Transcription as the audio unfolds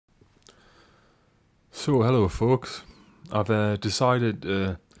So, hello, folks. I've decided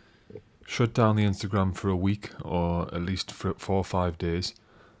to shut down the Instagram for a week, or at least for 4 or 5 days,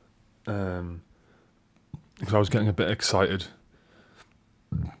 because I was getting a bit excited.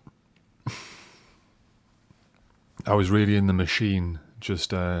 I was really in the machine,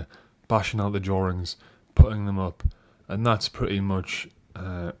 just bashing out the drawings, putting them up, and that's pretty much.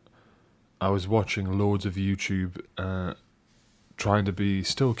 I was watching loads of YouTube, trying to be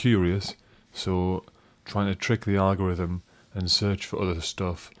still curious, so trying to trick the algorithm and search for other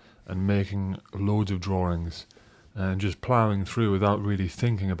stuff and making loads of drawings and just ploughing through without really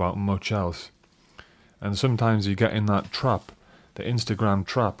thinking about much else. And sometimes you get in that trap, the Instagram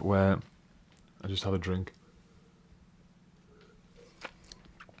trap, where I just have a drink.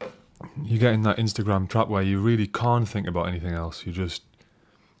 You get in that Instagram trap where you really can't think about anything else.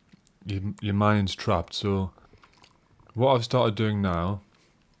 Your mind's trapped. So what I've started doing now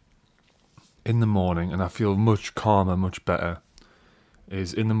in the morning, and I feel much calmer, much better,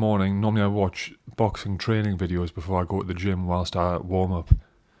 is in the morning, normally I watch boxing training videos before I go to the gym whilst I warm up.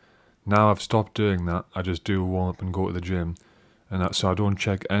 Now I've stopped doing that. I just do warm up and go to the gym, and so I don't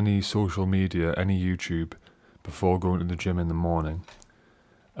check any social media, any YouTube, before going to the gym in the morning.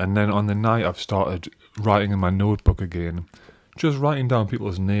 And then on the night I've started writing in my notebook again, just writing down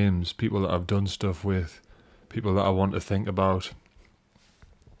people's names, people that I've done stuff with, people that I want to think about.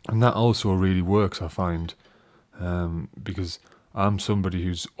 And that also really works, I find, because I'm somebody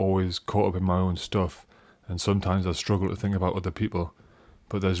who's always caught up in my own stuff, and sometimes I struggle to think about other people.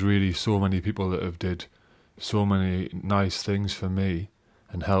 But there's really so many people that have did so many nice things for me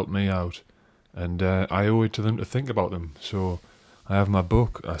and helped me out, and I owe it to them to think about them. So I have my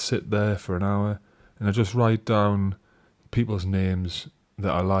book, I sit there for an hour, and I just write down people's names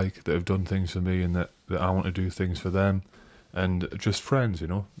that I like, that have done things for me, and that I want to do things for them. And just friends,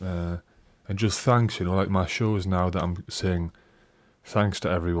 and just thanks, like my shows now that I'm saying thanks to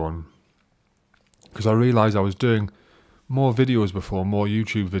everyone. Because I realised I was doing more videos before, more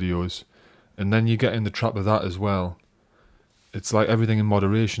YouTube videos, and then you get in the trap of that as well. It's like everything in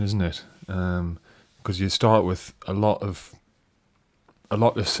moderation, isn't it? Because you start with a lot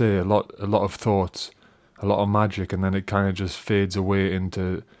to say, a lot of thoughts, a lot of magic, and then it kind of just fades away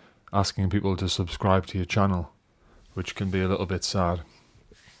into asking people to subscribe to your channel, which can be a little bit sad.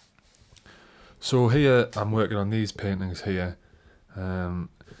 So here I'm working on these paintings here.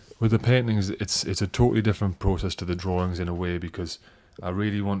 With the paintings, it's a totally different process to the drawings in a way, because I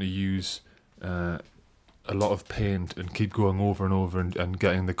really want to use a lot of paint and keep going over and over and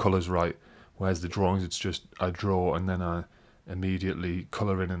getting the colours right. Whereas the drawings, it's just I draw and then I immediately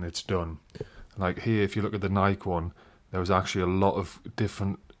colour in and it's done. Like here, if you look at the Nike one, there was actually a lot of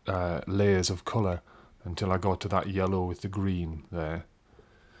different layers of colour until I got to that yellow with the green there.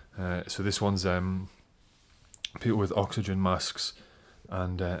 So this one's people with oxygen masks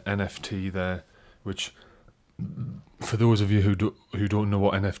and NFT there, which for those of you who don't know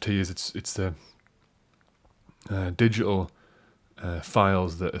what NFT is, it's the digital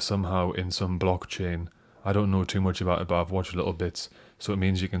files that are somehow in some blockchain. I don't know too much about it, but I've watched little bits. So it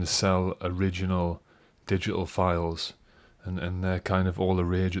means you can sell original digital files, and they're kind of all the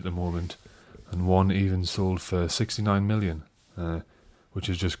rage at the moment. And one even sold for 69 million, which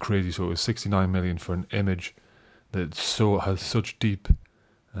is just crazy. So it was 69 million for an image that has such deep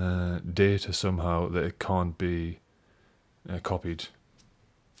data somehow that it can't be copied.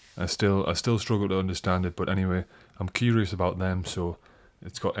 I still struggle to understand it, but anyway, I'm curious about them. So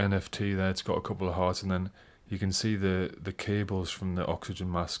it's got NFT there, it's got a couple of hearts, and then you can see the cables from the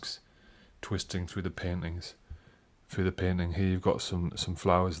oxygen masks twisting through the paintings. Through the painting here, you've got some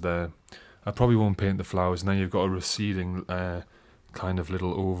flowers there. I probably won't paint the flowers, and then you've got a receding kind of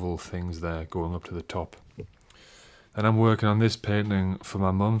little oval things there going up to the top. And I'm working on this painting for my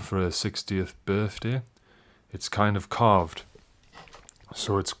mum for her 60th birthday. It's kind of carved,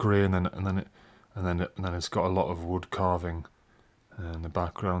 so it's grey, and then it's got a lot of wood carving in the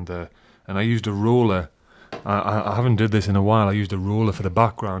background there. And I used a roller. I haven't did this in a while. I used a roller for the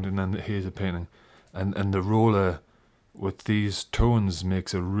background, and then here's a painting, and the roller with these tones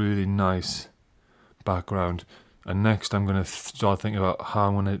makes a really nice background. And next I'm going to start thinking about how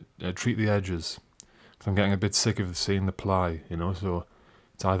I'm going to treat the edges, because I'm getting a bit sick of seeing the ply, so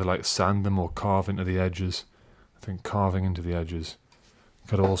it's either like sand them or carve into the edges. I think carving into the edges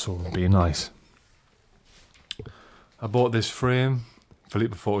could also be nice. I bought this frame.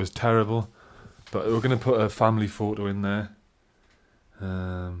 Philippe thought it was terrible, but we're going to put a family photo in there.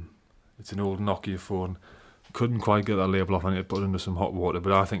 It's an old Nokia phone. Couldn't quite get that label off. I need to put it under some hot water,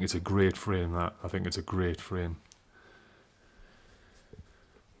 but I think it's a great frame. I think it's a great frame.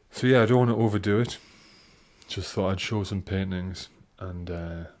 So yeah, I don't want to overdo it. just thought I'd show some paintings and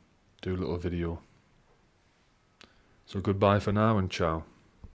do a little video. So goodbye for now and ciao.